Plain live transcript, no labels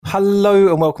Hello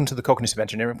and welcome to the Cognitive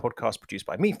Engineering Podcast produced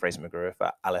by me, Fraser McGrew,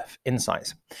 for Aleph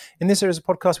Insights. In this series of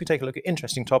podcasts, we take a look at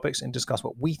interesting topics and discuss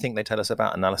what we think they tell us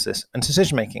about analysis and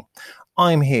decision making.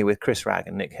 I'm here with Chris Ragg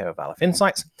and Nick Hare of Aleph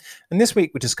Insights, and this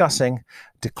week we're discussing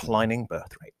declining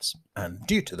birth rates. And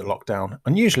due to the lockdown,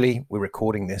 unusually, we're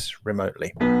recording this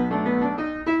remotely.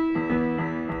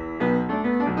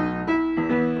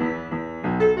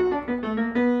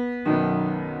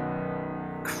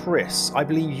 Chris, I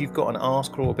believe you've got an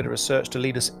article or a bit of research to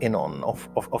lead us in on.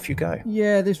 Off you go.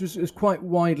 Yeah, this was quite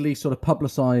widely sort of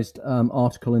publicised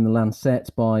article in the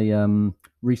Lancet by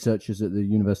researchers at the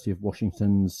University of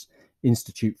Washington's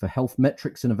Institute for Health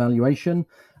Metrics and Evaluation.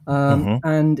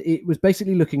 And it was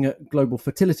basically looking at global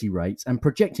fertility rates and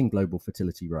projecting global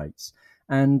fertility rates.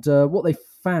 And what they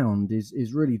found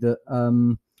is really that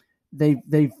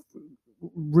they've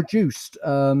reduced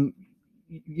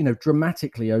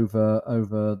dramatically over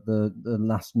the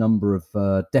last number of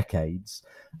decades,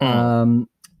 and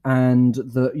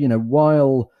the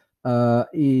while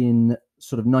in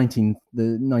sort of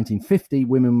 1950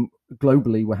 women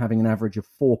globally were having an average of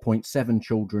 4.7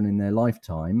 children in their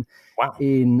lifetime. Wow.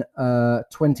 In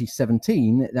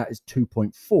 2017 that is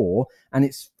 2.4, and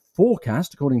it's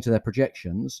forecast, according to their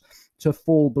projections, to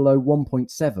fall below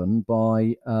 1.7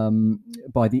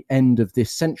 by the end of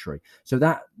this century. So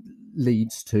that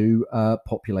leads to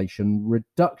population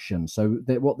reduction. So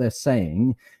what they're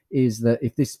saying is that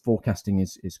if this forecasting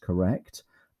is correct,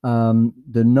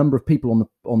 the number of people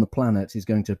on the planet is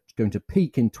going to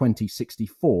peak in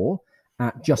 2064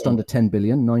 at just under 10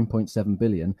 billion, 9.7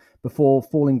 billion, before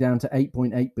falling down to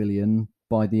 8.8 billion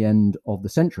by the end of the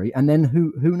century, and then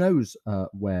who knows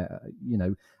where,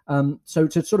 so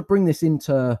to sort of bring this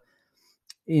into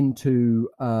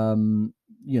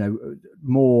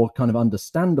more kind of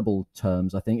understandable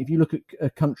terms, I think if you look at a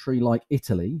country like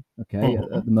Italy, at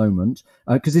the moment,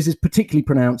 because this is particularly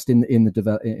pronounced in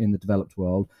the developed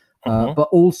world, but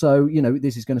also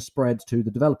this is going to spread to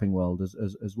the developing world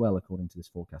as well, according to this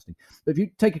forecasting. But if you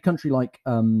take a country like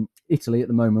Italy at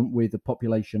the moment, with a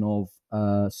population of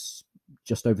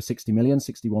just over 60 million,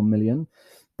 61 million,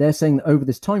 they're saying that over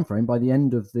this time frame, by the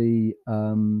end of the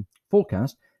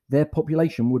forecast, their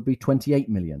population would be 28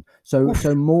 million. So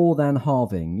more than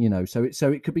halving, so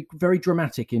it could be very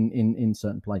dramatic in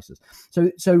certain places. So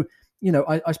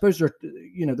I suppose there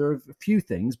are a few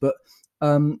things, but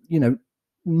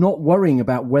not worrying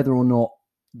about whether or not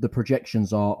the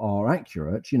projections are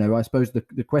accurate. I suppose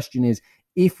the question is,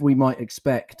 if we might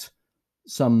expect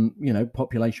some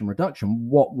population reduction,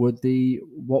 what would the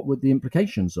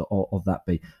implications of that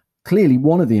be? Clearly,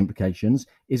 one of the implications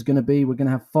is going to be we're going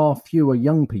to have far fewer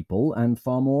young people and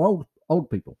far more old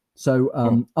people.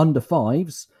 So under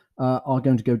fives are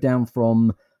going to go down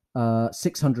from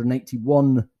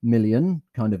 681 million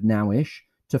kind of nowish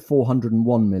to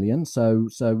 401 million. So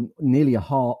nearly a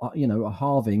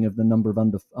halving of the number of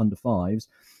under fives.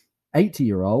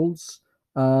 80-year-olds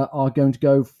are going to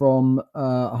go from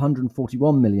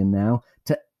 141 million now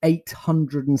to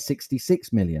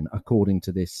 866 million, according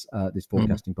to this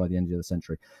forecasting by the end of the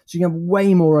century. So you have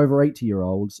way more over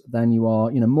 80-year-olds than you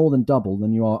are, more than double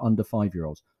than you are under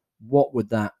 5-year-olds. What would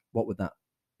that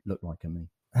look like, I mean?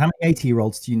 How many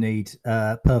 80-year-olds do you need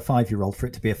per 5-year-old for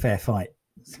it to be a fair fight?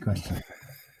 That's the question.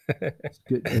 It's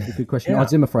a good question. Are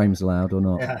Zimmer frames allowed or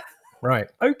not? Yeah. Right.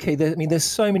 Okay. There's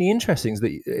so many interesting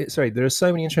there are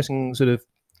so many interesting sort of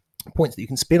points that you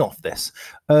can spin off this.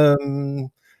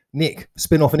 Nick,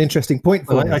 spin off an interesting point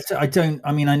for us. I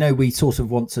know we sort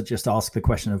of want to just ask the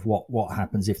question of what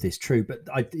happens if this is true, but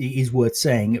it is worth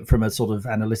saying from a sort of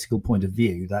analytical point of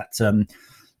view that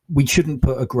we shouldn't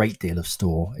put a great deal of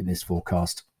store in this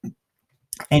forecast.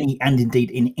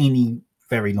 Indeed in any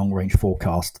very long range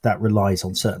forecast that relies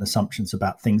on certain assumptions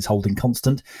about things holding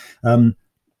constant.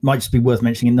 Might just be worth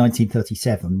mentioning in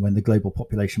 1937, when the global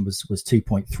population was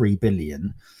 2.3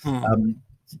 billion,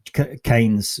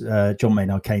 Keynes, John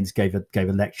Maynard Keynes gave a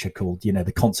lecture called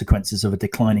the consequences of a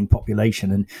declining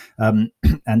population,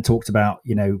 and talked about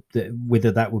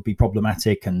whether that would be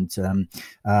problematic,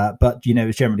 but it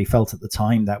was generally felt at the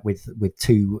time that with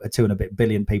 2 and a bit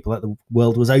billion people, that the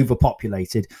world was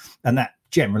overpopulated, and that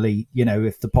generally,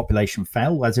 if the population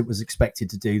fell as it was expected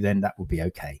to do, then that would be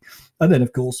okay. And then,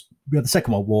 of course, we had the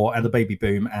Second World War and the baby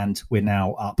boom, and we're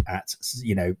now up at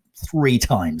 3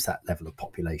 times that level of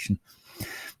population.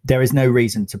 There is no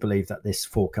reason to believe that this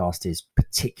forecast is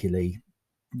particularly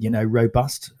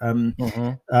robust.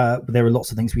 There are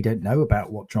lots of things we don't know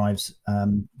about what drives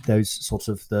those sorts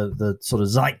of the sort of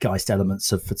zeitgeist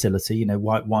elements of fertility.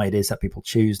 Why it is that people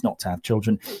choose not to have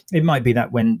children. It might be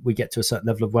that when we get to a certain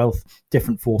level of wealth,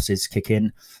 different forces kick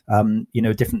in.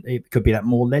 It could be that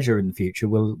more leisure in the future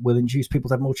will induce people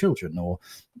to have more children, or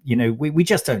we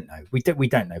just don't know. We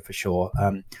don't know for sure.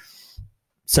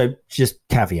 So just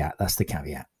caveat. That's the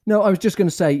caveat. No, I was just going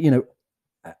to say,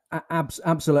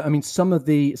 absolutely. I mean, some of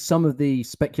the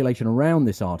speculation around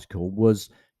this article was,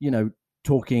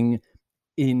 talking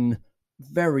in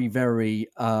very, very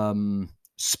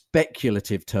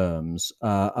speculative terms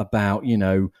about,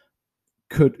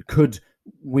 could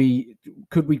we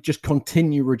just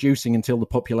continue reducing until the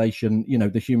population,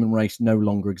 the human race no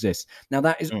longer exists? Now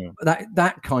that is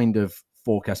that kind of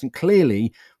forecast, and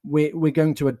clearly we're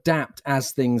going to adapt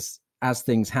as things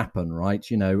happen, right?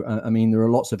 I mean, there are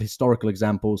lots of historical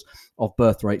examples of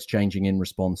birth rates changing in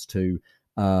response to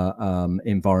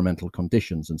environmental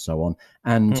conditions and so on,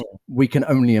 and we can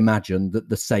only imagine that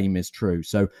the same is true.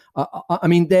 So I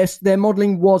mean, their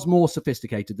modeling was more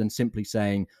sophisticated than simply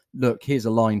saying, look, here's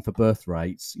a line for birth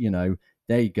rates,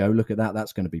 there you go, look at that,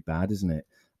 that's going to be bad, isn't it?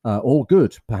 Or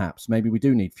good, perhaps. Maybe we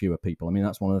do need fewer people. I mean,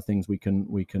 that's one of the things we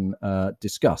can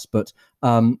discuss. But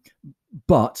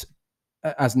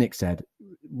as Nick said,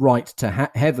 right to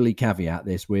heavily caveat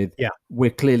this with, we're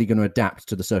clearly going to adapt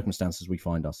to the circumstances we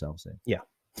find ourselves in. Yeah.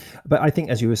 But I think,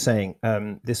 as you were saying,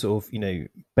 this sort of,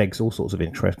 begs all sorts of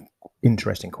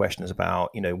interesting questions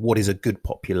about, what is a good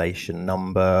population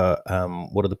number?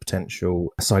 What are the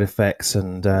potential side effects?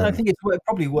 And I think it's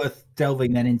probably worth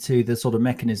delving then into the sort of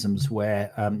mechanisms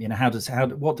where,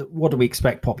 what do we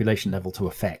expect population level to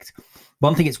affect?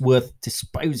 One thing it's worth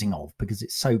disposing of, because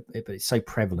it's so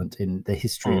prevalent in the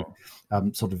history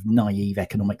of sort of naive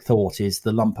economic thought, is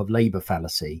the lump of labour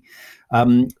fallacy,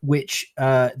 which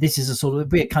this is a sort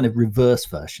of a kind of reverse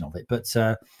version of it. But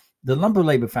the lump of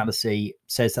labour fallacy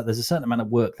says that there's a certain amount of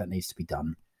work that needs to be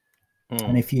done.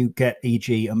 And if you get,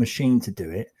 e.g., a machine to do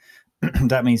it,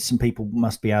 that means some people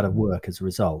must be out of work as a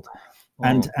result.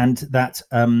 And that...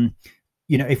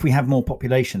 if we have more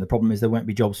population, the problem is there won't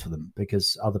be jobs for them,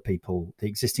 because other people, the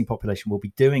existing population, will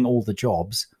be doing all the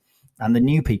jobs, and the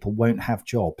new people won't have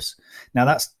jobs. Now,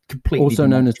 that's completely also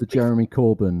known as the Jeremy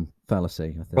Corbyn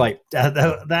fallacy, I think. Right.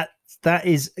 That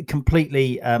is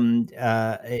completely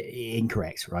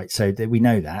incorrect, right? So we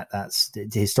know that's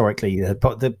historically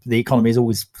the economy has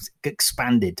always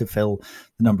expanded to fill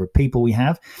the number of people we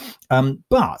have,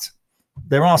 but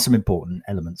there are some important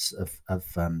elements of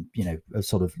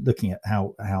sort of looking at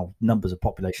how numbers of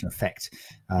population affect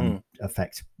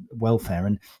welfare.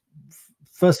 And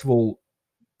first of all,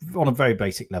 on a very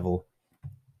basic level,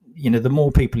 the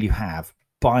more people you have,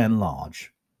 by and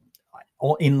large,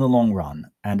 or in the long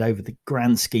run and over the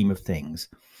grand scheme of things,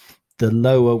 the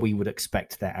lower we would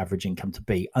expect their average income to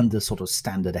be under sort of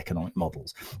standard economic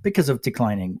models, because of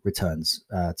declining returns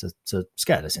to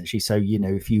scale, essentially. So,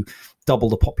 if you double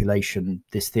the population,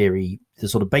 this theory, the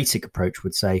sort of basic approach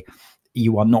would say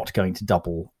you are not going to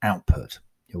double output.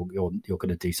 You're going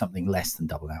to do something less than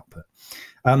double output.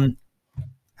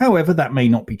 However, that may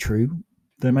not be true.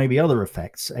 There may be other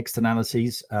effects,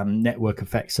 externalities, network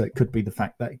effects. So it could be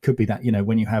that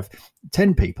when you have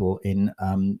 10 people in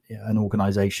an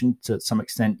organization, to some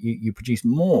extent, you produce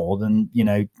more than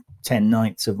 10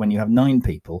 nights of when you have 9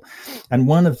 people. And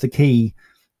one of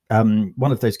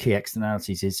those key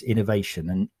externalities is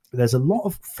innovation. And there's a lot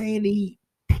of fairly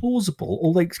plausible,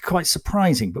 although it's quite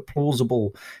surprising, but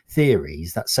plausible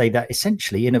theories that say that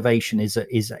essentially innovation is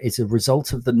a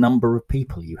result of the number of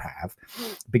people you have,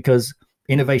 because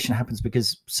innovation happens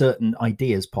because certain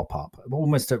ideas pop up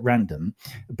almost at random,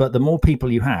 but the more people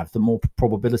you have, the more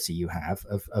probability you have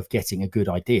of getting a good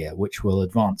idea, which will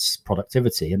advance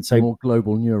productivity. And so more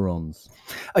global neurons.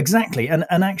 Exactly. And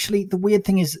actually the weird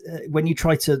thing is when you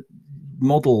try to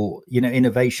model,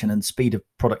 innovation and speed of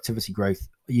productivity growth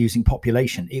using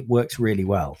population, it works really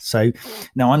well. So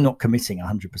now I'm not committing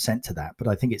 100% to that, but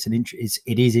I think it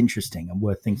is interesting and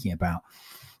worth thinking about.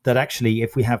 That actually,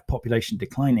 if we have population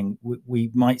declining,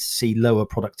 we might see lower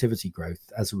productivity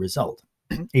growth as a result,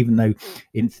 even though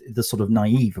in the sort of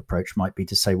naive approach might be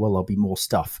to say, well, there'll be more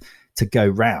stuff to go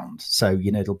round, so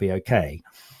it'll be okay.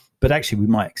 But actually, we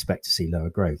might expect to see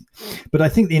lower growth. But I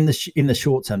think in the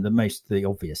short term, the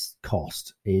obvious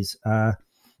cost is,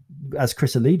 as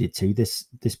Chris alluded to, this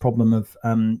problem of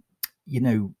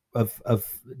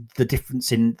of the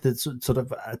difference in the sort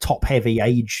of top heavy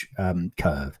age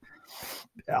curve.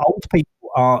 Old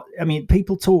people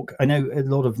people talk, I know a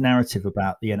lot of narrative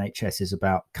about the NHS is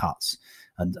about cuts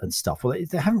and stuff. Well,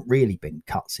 there haven't really been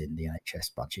cuts in the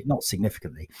NHS budget, not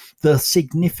significantly. The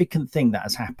significant thing that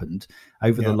has happened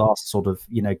over the last sort of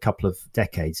couple of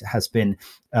decades has been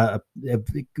a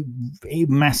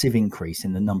massive increase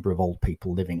in the number of old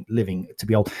people living to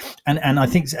be old, and I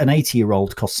think an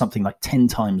 80-year-old costs something like 10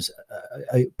 times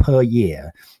per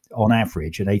year. On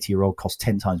average, an 80-year-old costs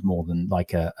 10 times more than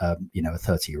like a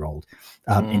 30-year-old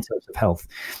in terms of health.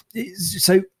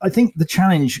 So I think the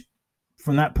challenge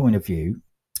from that point of view,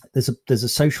 there's a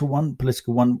social one,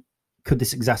 political one. Could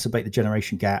this exacerbate the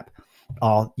generation gap?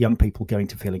 Are young people going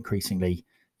to feel increasingly,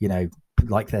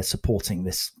 like they're supporting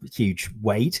this huge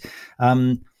weight?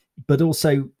 But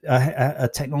also a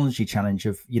technology challenge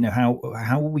of,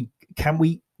 can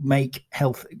we make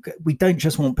health? We don't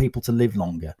just want people to live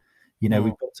longer. We've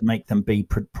got to make them be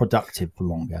productive for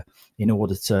longer in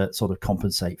order to sort of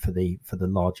compensate for the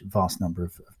vast number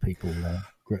of people.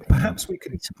 Perhaps we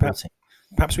could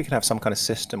have some kind of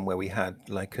system where we had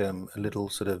like a little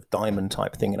sort of diamond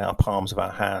type thing in our palms of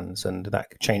our hands, and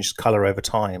that changes color over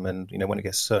time. And when it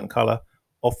gets a certain color,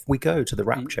 off we go to the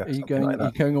rapture. Are you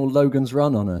going all Logan's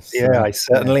Run on us? Yeah, I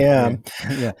certainly am.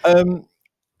 Yeah.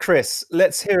 Chris,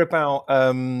 let's hear about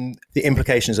the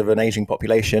implications of an aging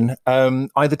population.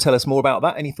 Either tell us more about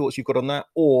that, any thoughts you've got on that,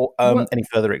 or any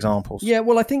further examples. Yeah,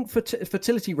 well, I think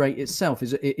fertility rate itself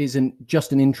isn't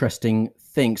just an interesting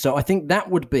thing. So I think that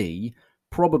would be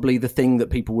probably the thing that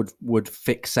people would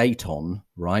fixate on,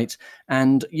 right?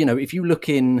 And if you look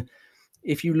in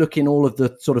all of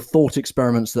the sort of thought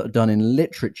experiments that are done in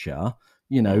literature,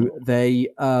 they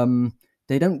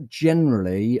don't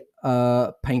generally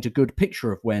paint a good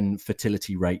picture of when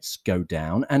fertility rates go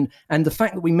down. And the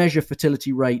fact that we measure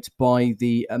fertility rate by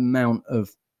the amount of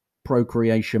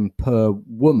procreation per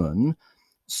woman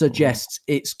suggests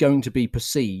it's going to be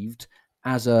perceived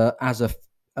as an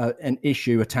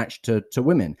issue attached to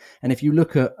women. And if you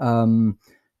look at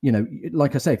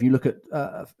like I say, if you look at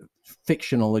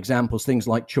fictional examples, things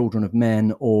like Children of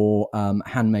Men or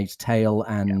Handmaid's Tale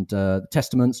and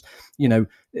Testaments,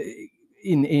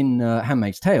 in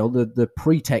Handmaid's Tale, the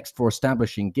pretext for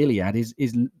establishing Gilead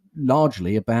is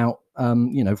largely about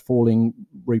falling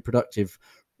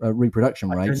reproduction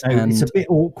rates. And it's a bit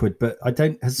awkward, but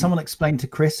has someone explained to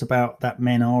Chris about that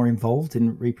men are involved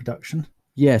in reproduction?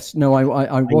 Yes, no,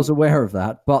 I was aware of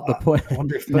that, but the point. I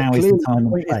wonder if now is the time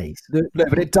and place.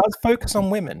 But it does focus on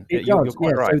women. You're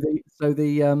quite right. So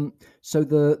the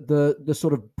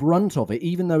sort of brunt of it,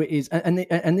 even though it is,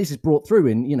 and this is brought through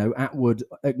in, Atwood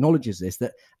acknowledges this,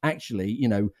 that actually,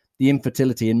 the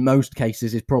infertility in most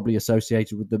cases is probably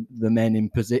associated with the men in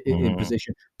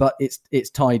position, but it's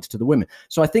tied to the women.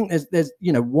 So I think there's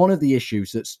one of the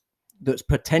issues that's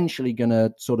potentially going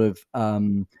to sort of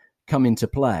come into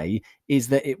play is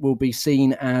that it will be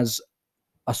seen as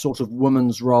a sort of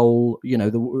woman's role,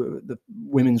 the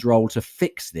women's role to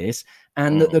fix this,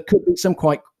 and that there could be some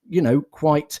quite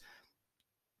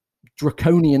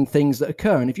draconian things that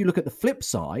occur. And if you look at the flip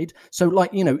side, so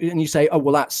like, and you say, oh,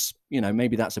 well, that's,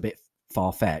 maybe that's a bit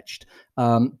far-fetched.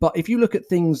 But if you look at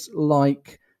things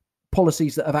like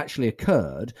policies that have actually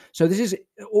occurred, so this is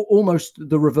almost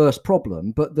the reverse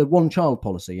problem, but the one-child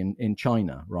policy in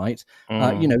China, right?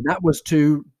 That was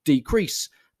to decrease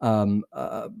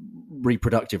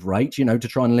reproductive rate, to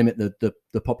try and limit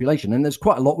the population. And there's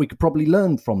quite a lot we could probably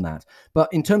learn from that.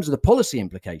 But in terms of the policy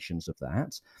implications of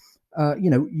that,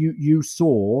 you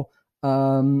saw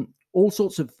all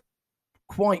sorts of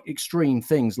quite extreme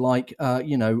things like,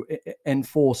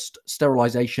 enforced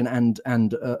sterilization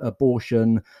and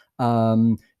abortion,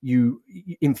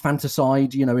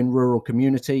 infanticide, in rural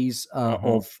communities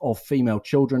of female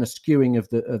children, a skewing of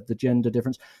the gender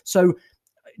difference. So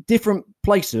different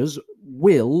places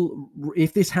will,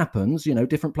 if this happens,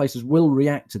 different places will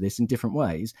react to this in different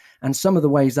ways. And some of the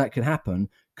ways that could happen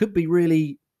could be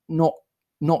really not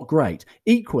great.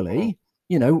 Equally,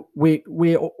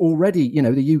 we're already,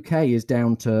 the UK is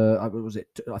down to,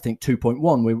 I think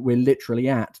 2.1. We're literally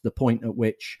at the point at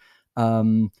which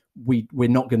we're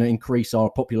not going to increase our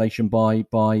population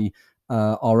by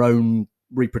our own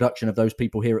reproduction of those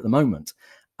people here at the moment.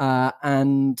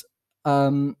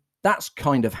 That's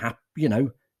kind of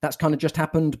that's kind of just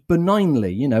happened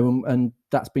benignly, and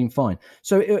that's been fine.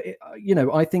 So,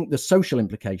 I think the social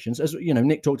implications, as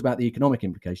Nick talked about the economic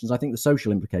implications, I think the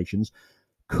social implications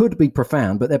could be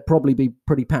profound, but they'd probably be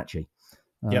pretty patchy.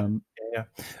 Yeah.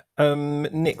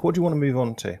 Nick, what do you want to move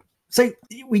on to? So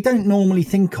we don't normally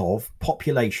think of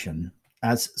population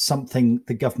as something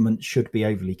the government should be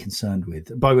overly concerned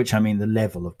with, by which I mean the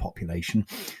level of population.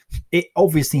 It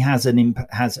obviously has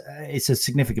it's a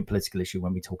significant political issue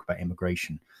when we talk about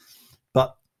immigration.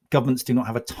 But governments do not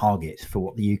have a target for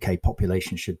what the UK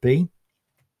population should be.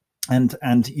 And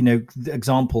the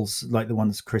examples like the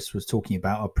ones Chris was talking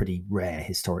about are pretty rare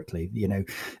historically.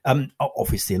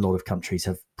 Obviously, a lot of countries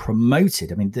have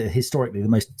promoted. I mean, historically, the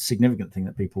most significant thing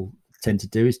that people tend to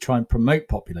do is try and promote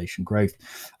population growth,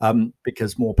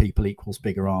 because more people equals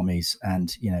bigger armies,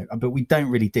 and but we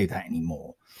don't really do that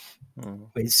anymore.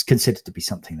 It's considered to be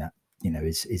something that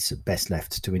is best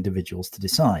left to individuals to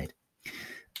decide.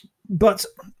 But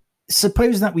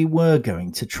suppose that we were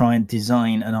going to try and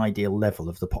design an ideal level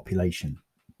of the population.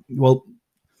 Well,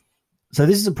 so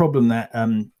this is a problem that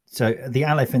so the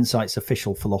Aleph Insights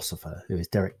official philosopher, who is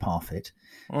Derek Parfit,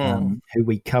 who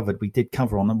we did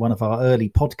cover on one of our early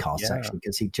podcasts, actually,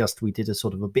 because we did a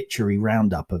sort of obituary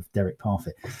roundup of Derek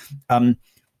Parfit. In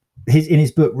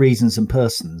his book Reasons and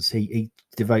Persons, he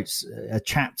devotes a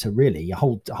chapter, really a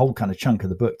whole kind of chunk of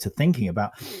the book, to thinking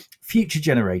about future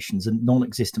generations and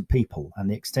non-existent people and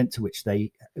the extent to which they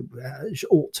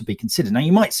ought to be considered. Now,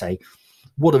 you might say,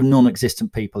 what have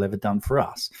non-existent people ever done for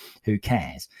us? Who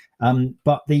cares?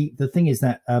 But the thing is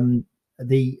that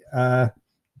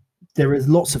there is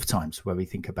lots of times where we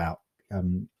think about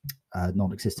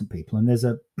non-existent people, and there's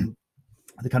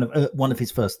the kind of one of his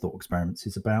first thought experiments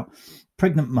is about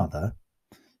pregnant mother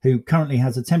who currently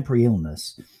has a temporary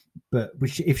illness, but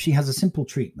if she has a simple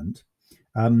treatment,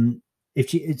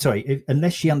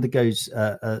 unless she undergoes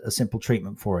a simple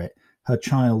treatment for it, her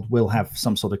child will have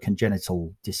some sort of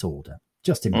congenital disorder.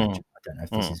 Just imagine. I don't know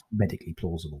if this is medically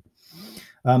plausible.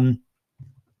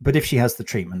 But if she has the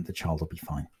treatment, the child will be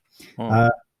fine.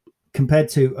 Compared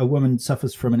to a woman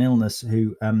suffers from an illness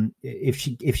who, if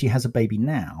she has a baby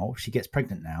now, if she gets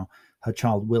pregnant now, her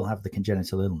child will have the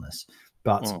congenital illness.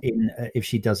 But if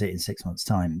she does it in 6 months'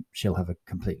 time, she'll have a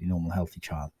completely normal, healthy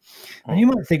child. And you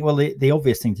might think, well, the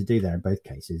obvious thing to do there in both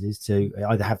cases is to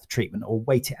either have the treatment or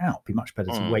wait it out. It'd be much better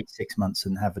to wait 6 months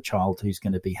and have a child who's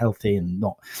going to be healthy and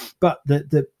not. But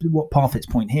what Parfit's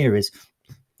point here is,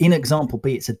 in example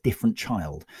B, it's a different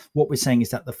child. What we're saying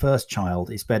is that the first child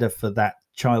is better for that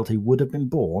child who would have been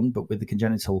born, but with the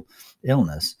congenital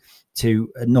illness,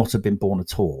 to not have been born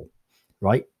at all.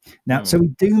 Right now, so we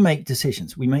do make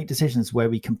decisions. We make decisions where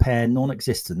we compare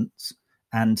non-existence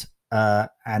and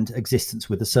existence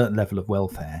with a certain level of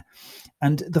welfare.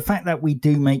 And the fact that we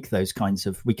do make those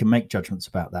we can make judgments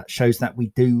about that, shows that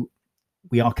we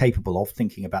are capable of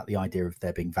thinking about the idea of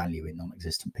there being value in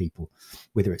non-existent people,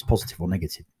 whether it's positive or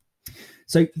negative.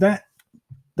 So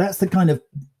that's the kind of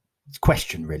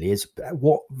question, really, is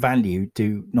what value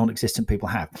do non-existent people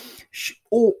have?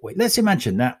 Or let's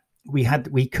imagine that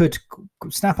we could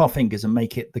snap our fingers and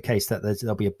make it the case that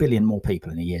there'll be 1 billion more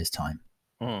people in a year's time,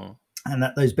 and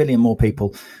that those 1 billion more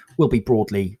people will be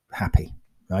broadly happy,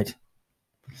 right?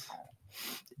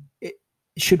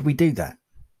 Should we do that?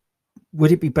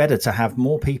 Would it be better to have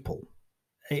more people,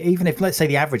 even if, let's say,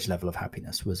 the average level of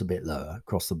happiness was a bit lower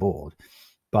across the board,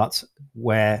 but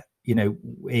where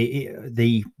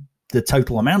the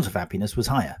total amount of happiness was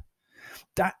higher?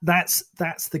 That's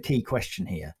the key question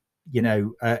here.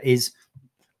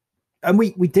 And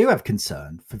we do have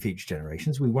concern for future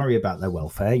generations. We worry about their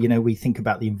welfare. We think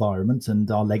about the environment and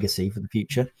our legacy for the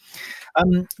future.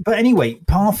 But anyway,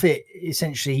 Parfit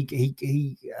essentially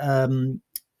he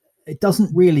it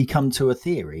doesn't really come to a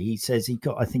theory. He says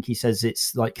he says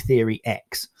it's like theory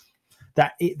X,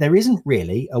 that there isn't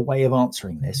really a way of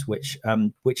answering this which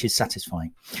is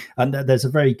satisfying. And there's a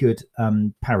very good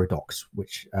paradox,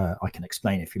 which I can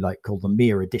explain if you like, called the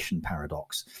mere addition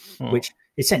paradox, which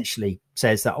essentially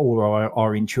says that all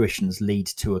our intuitions lead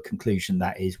to a conclusion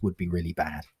that would be really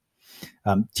bad.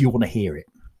 Do you want to hear it?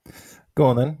 Go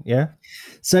on then. Yeah.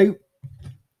 So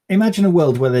imagine a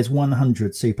world where there's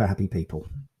 100 super happy people,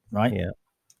 right? Yeah.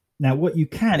 Now, what you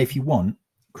can, if you want,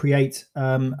 create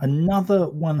another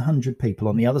 100 people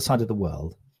on the other side of the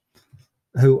world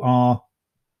who are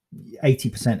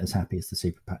 80% as happy as the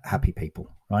super happy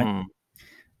people, right?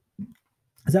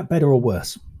 Is that better or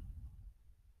worse?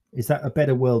 Is that a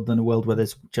better world than a world where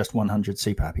there's just 100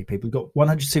 super happy people? You've got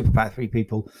 100 super happy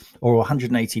people, or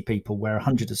 180 people where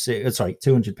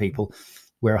 200 people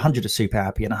where 100 are super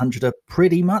happy and 100 are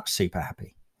pretty much super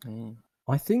happy.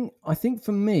 I think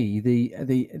for me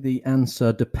the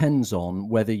answer depends on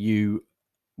whether you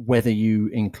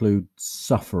include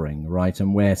suffering, right,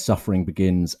 and where suffering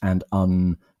begins and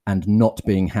not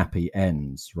being happy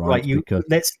ends, right? You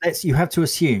have to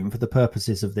assume, for the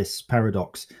purposes of this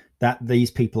paradox, that these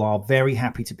people are very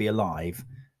happy to be alive,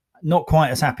 not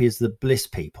quite as happy as the bliss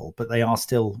people, but they are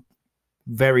still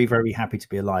very, very happy to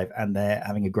be alive, and they're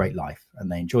having a great life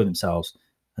and they enjoy themselves,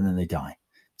 and then they die.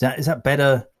 Is that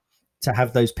better to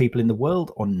have those people in the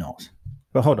world or not?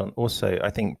 But hold on. Also, I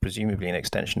think presumably an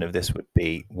extension of this would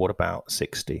be, what about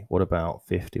 60? What about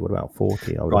 50? What about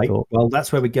 40? I would have thought. Well,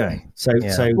 that's where we're going.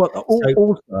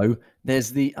 Also,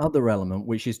 there's the other element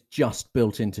which is just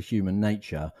built into human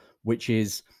nature, which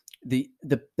is the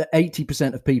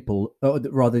 80% of people, or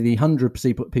rather the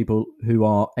 100% people who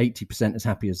are 80% as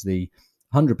happy as the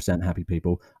 100% happy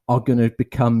people, are going to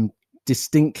become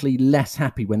distinctly less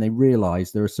happy when they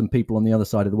realize there are some people on the other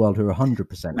side of the world who are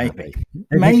 100% happy.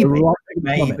 Maybe.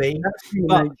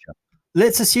 But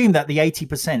let's assume that the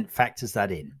 80% factors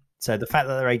that in. So the fact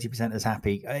that they're 80% as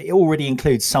happy, it already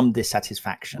includes some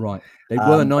dissatisfaction. Right. They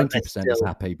were 90% as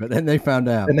happy, but then they found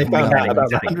out. And they found out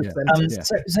about 100%.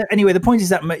 So anyway, the point is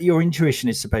that your intuition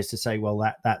is supposed to say, well,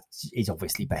 that is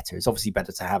obviously better. It's obviously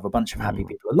better to have a bunch of happy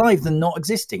people alive than not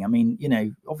existing. I mean,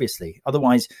 obviously,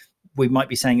 otherwise we might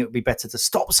be saying it would be better to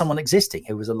stop someone existing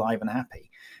who was alive and happy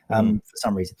for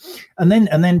some reason. And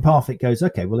then Parfit goes,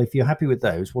 okay, well, if you're happy with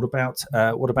those, what about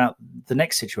the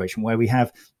next situation where we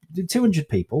have 200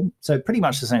 people, so pretty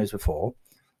much the same as before,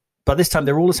 but this time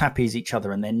they're all as happy as each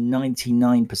other, and they're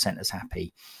 99% as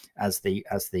happy as the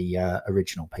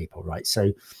original people, right?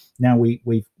 So now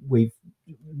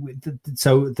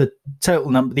so the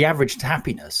total number, the average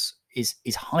happiness is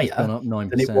higher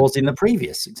than it was in the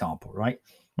previous example, right?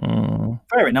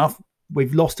 Fair enough.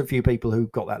 We've lost a few people who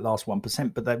got that last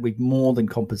 1%, but that we've more than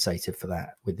compensated for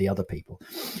that with the other people.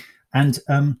 And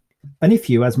if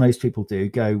you, as most people do,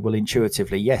 go, well,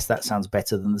 intuitively, yes, that sounds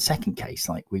better than the second case,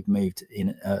 like we've moved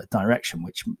in a direction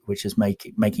which is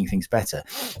making things better,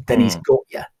 then he's got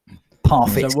you.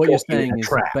 Parfit's so what you're saying is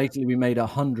basically we made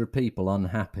 100 people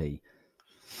unhappy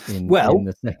in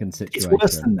the second situation. It's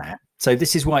worse than that. So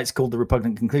this is why it's called the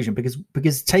repugnant conclusion,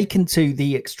 because taken to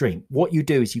the extreme, what you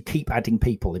do is you keep adding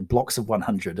people in blocks of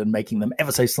 100 and making them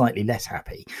ever so slightly less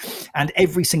happy. And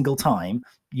every single time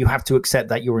you have to accept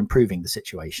that you're improving the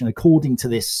situation according to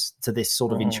this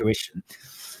sort of intuition,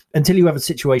 until you have a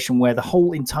situation where the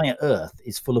whole entire earth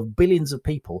is full of billions of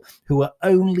people who are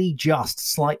only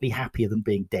just slightly happier than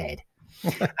being dead.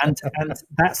 and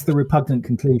that's the repugnant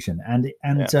conclusion.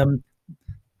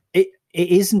 It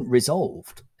isn't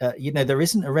resolved. There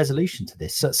isn't a resolution to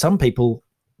this. So some people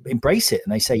embrace it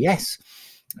and they say yes.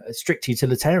 Strict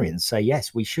utilitarians say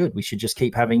yes, we should just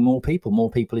keep having more people. More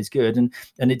people is good, and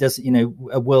it does.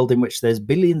 A world in which there's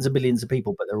billions and billions of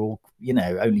people, but they're all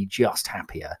only just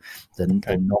happier than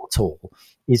not at all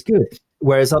is good.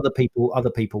 Whereas other people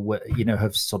were,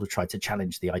 have sort of tried to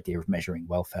challenge the idea of measuring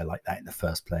welfare like that in the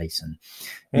first place, and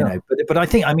but I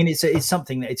think it's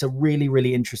something that it's a really,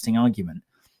 really interesting argument.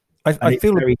 I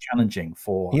feel very challenging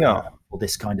for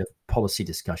this kind of policy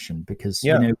discussion, because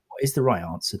what is the right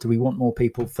answer? Do we want more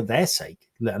people for their sake,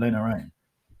 let alone our own?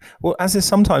 Well, as is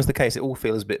sometimes the case, it all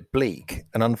feels a bit bleak,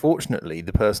 and unfortunately,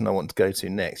 the person I want to go to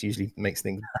next usually makes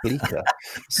things bleaker.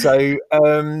 So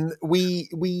we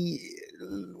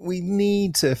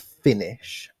need to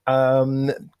finish.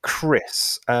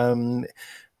 Chris,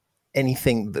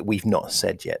 anything that we've not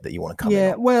said yet that you want to come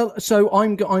in on? Well, so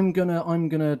I'm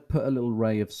gonna put a little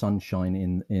ray of sunshine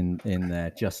in there,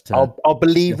 just to, I'll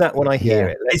believe that when I hear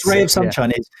it. This ray of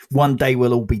sunshine is one day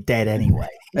we'll all be dead anyway.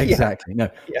 Exactly.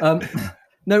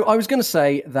 No, I was going to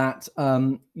say that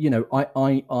I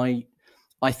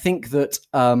think that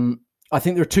I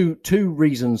think there are two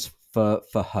reasons for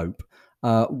hope.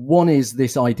 One is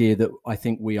this idea that I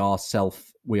think we are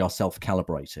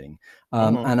self-calibrating,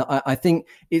 and I think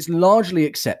it's largely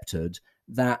accepted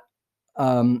that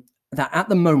that at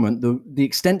the moment the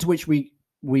extent to which we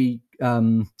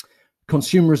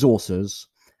consume resources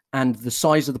and the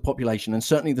size of the population, and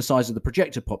certainly the size of the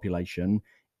projected population,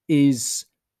 is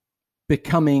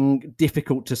becoming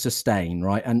difficult to sustain,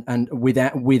 right? And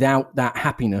without that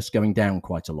happiness going down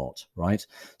quite a lot, right?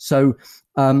 So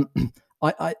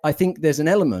I think there's an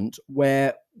element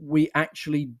where we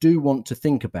actually do want to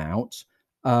think about,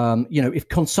 if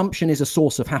consumption is a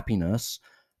source of happiness,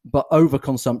 but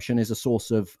overconsumption is a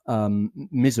source of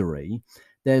misery,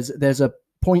 there's a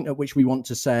point at which we want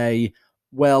to say,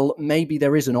 well, maybe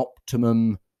there is an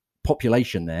optimum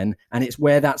population then, and it's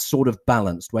where that's sort of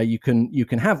balanced, where you can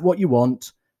have what you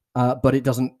want, but it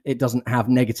doesn't have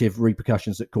negative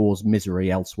repercussions that cause misery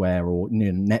elsewhere, or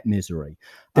net misery.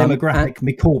 Demographic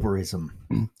McCorberism.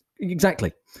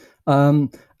 Exactly.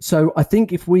 So I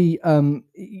think if we,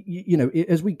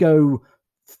 as we go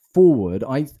forward,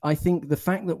 I think the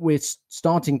fact that we're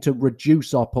starting to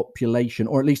reduce our population,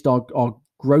 or at least our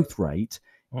growth rate,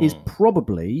 is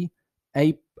probably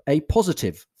a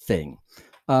positive thing.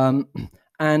 So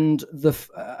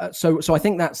I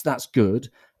think that's good.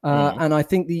 And I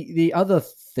think the other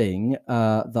thing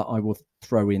that I will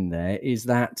throw in there is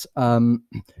that,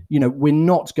 we're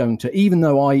not going to, even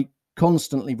though I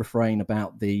constantly refrain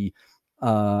about the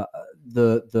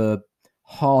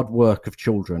hard work of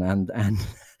children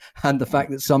and the fact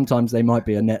that sometimes they might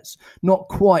be not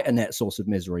quite a net source of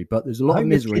misery, but there's a lot of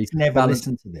misery. Never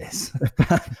listen to this.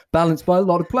 Balanced by a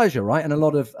lot of pleasure, right, and a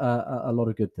lot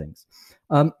of good things.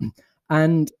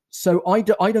 And so I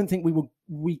don't think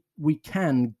we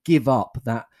can give up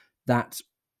that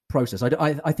process.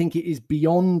 I think it is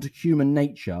beyond human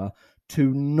nature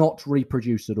to not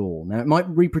reproduce at all. Now, it might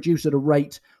reproduce at a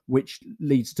rate which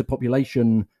leads to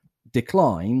population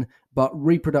decline, but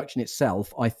reproduction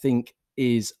itself, I think,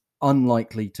 is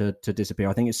unlikely to disappear.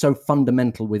 I think it's so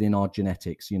fundamental within our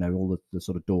genetics, all the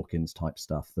sort of Dawkins type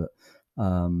stuff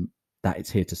that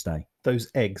it's here to stay. Those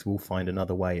eggs will find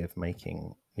another way of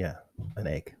making, an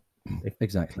egg.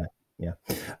 Exactly. Yeah.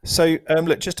 So,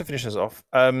 look, just to finish us off,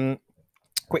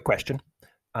 quick question.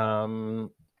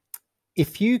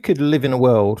 If you could live in a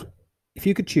world, if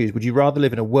you could choose, would you rather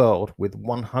live in a world with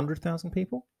 100,000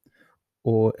 people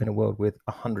or in a world with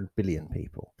 100 billion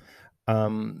people?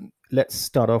 Let's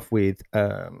start off with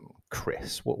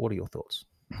Chris. What are your thoughts?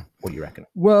 What do you reckon?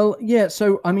 Well, yeah.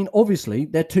 So, I mean, obviously,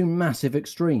 they're two massive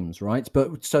extremes, right?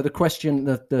 But so the question,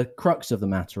 the crux of the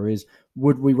matter is,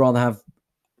 would we rather have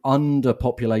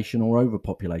underpopulation or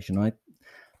overpopulation?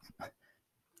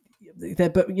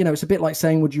 But it's a bit like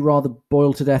saying, would you rather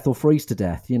boil to death or freeze to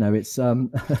death? It's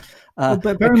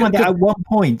but bear in mind that at one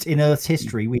point in Earth's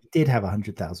history, we did have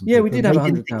 100,000. Yeah, we did have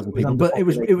 100,000 people, but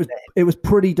it was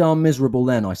pretty darn miserable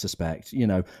then, I suspect.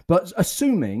 But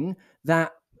assuming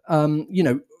that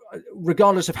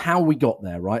regardless of how we got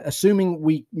there, right? Assuming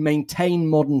we maintain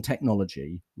modern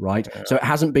technology, right? Yeah. So it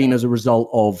hasn't been as a result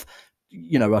of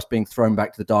us being thrown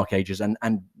back to the Dark Ages and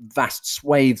vast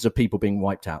swathes of people being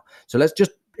wiped out. So let's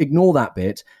just ignore that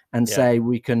bit and say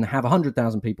we can have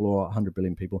 100,000 people or 100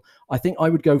 billion people. I think I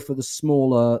would go for the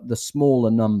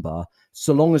smaller number,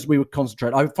 so long as we would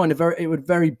concentrate. I would find it would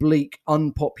very bleak,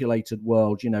 unpopulated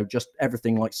world. Just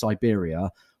everything like Siberia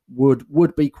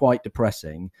would be quite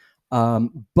depressing.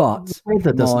 But the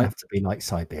weather doesn't have to be like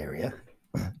Siberia.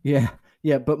 Yeah.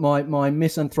 But my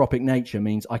misanthropic nature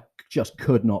means I just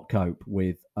could not cope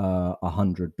with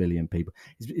 100 billion people.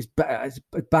 It's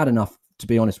bad enough, to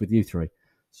be honest with you three.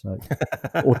 So,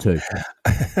 or two.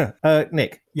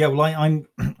 Nick. Yeah, well,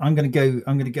 I'm going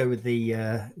to go with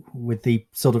the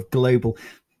sort of global.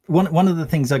 One of the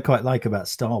things I quite like about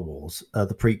Star Wars, the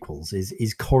prequels,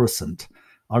 is Coruscant.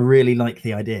 I really like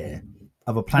the idea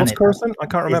of a planet. What's Coruscant? I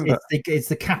can't remember. It's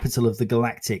the capital of the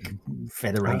Galactic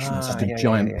Federation. It's just a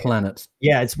giant planet.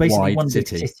 Yeah, it's basically one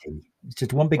city. Big city. It's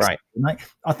just one big city.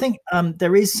 I think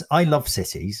there is. I love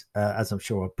cities, as I'm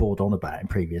sure I've poured on about in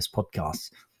previous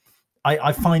podcasts.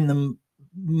 I find them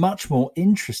much more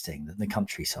interesting than the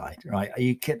countryside, right?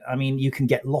 You can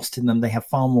get lost in them. They have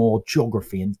far more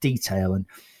geography and detail. And,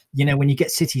 when you get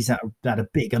cities that are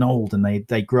big and old and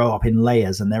they grow up in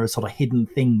layers and there are sort of hidden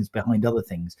things behind other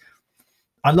things.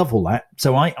 I love all that.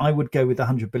 So I would go with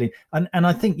 100 billion. And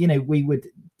I think, we would,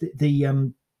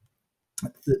 the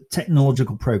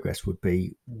technological progress would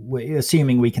be,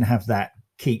 assuming we can have that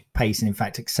keep pace and in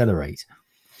fact accelerate.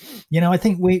 I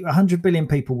think 100 billion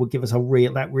people would give us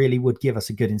that really would give us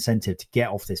a good incentive to get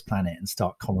off this planet and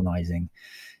start colonizing,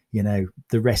 the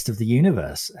rest of the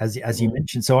universe, as you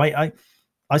mentioned. So I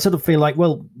sort of feel like,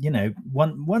 well,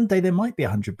 one day there might be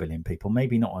 100 billion people,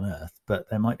 maybe not on Earth, but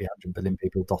there might be 100 billion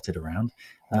people dotted around.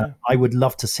 I would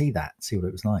love to see what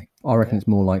it was like. I reckon it's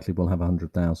more likely we'll have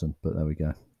 100,000, but there we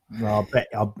go. Well,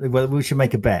 we should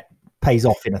make a bet. Pays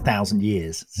off in 1,000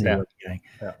 years.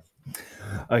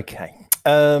 Okay.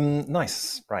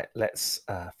 Nice. Right. Let's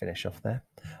finish off there.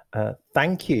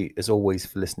 Thank you, as always,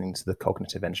 for listening to the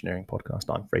Cognitive Engineering Podcast.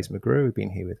 I'm Fraser McGrew. We've been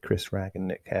here with Chris Ragg and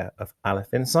Nick Hare of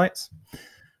Aleph Insights.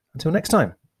 Until next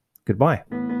time,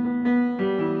 goodbye.